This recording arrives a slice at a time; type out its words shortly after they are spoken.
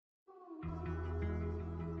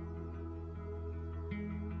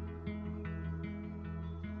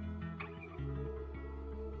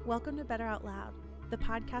Welcome to Better Out Loud, the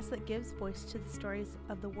podcast that gives voice to the stories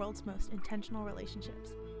of the world's most intentional relationships.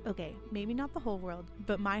 Okay, maybe not the whole world,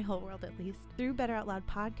 but my whole world at least. Through Better Out Loud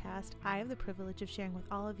podcast, I have the privilege of sharing with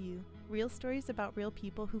all of you real stories about real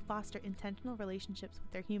people who foster intentional relationships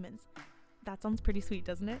with their humans. That sounds pretty sweet,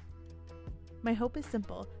 doesn't it? My hope is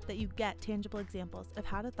simple, that you get tangible examples of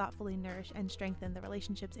how to thoughtfully nourish and strengthen the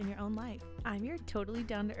relationships in your own life. I'm your totally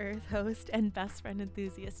down-to-earth host and best friend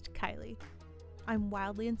enthusiast, Kylie. I'm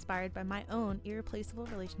wildly inspired by my own irreplaceable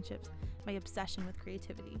relationships, my obsession with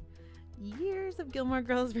creativity, years of Gilmore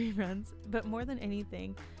Girls reruns, but more than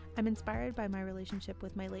anything, I'm inspired by my relationship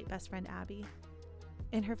with my late best friend, Abby.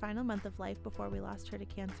 In her final month of life before we lost her to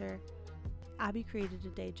cancer, Abby created a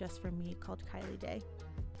day just for me called Kylie Day,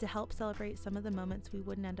 to help celebrate some of the moments we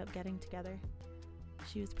wouldn't end up getting together.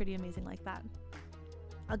 She was pretty amazing like that.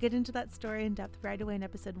 I'll get into that story in depth right away in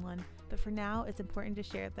episode 1, but for now, it's important to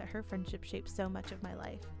share that her friendship shaped so much of my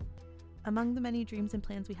life. Among the many dreams and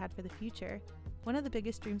plans we had for the future, one of the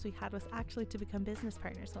biggest dreams we had was actually to become business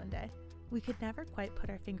partners one day. We could never quite put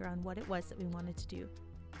our finger on what it was that we wanted to do.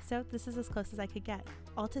 So this is as close as I could get.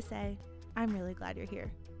 All to say, I'm really glad you're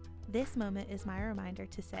here. This moment is my reminder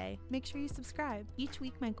to say, make sure you subscribe. Each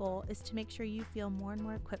week, my goal is to make sure you feel more and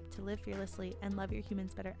more equipped to live fearlessly and love your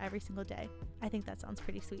humans better every single day. I think that sounds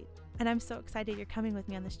pretty sweet. And I'm so excited you're coming with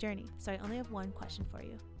me on this journey, so I only have one question for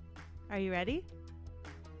you. Are you ready?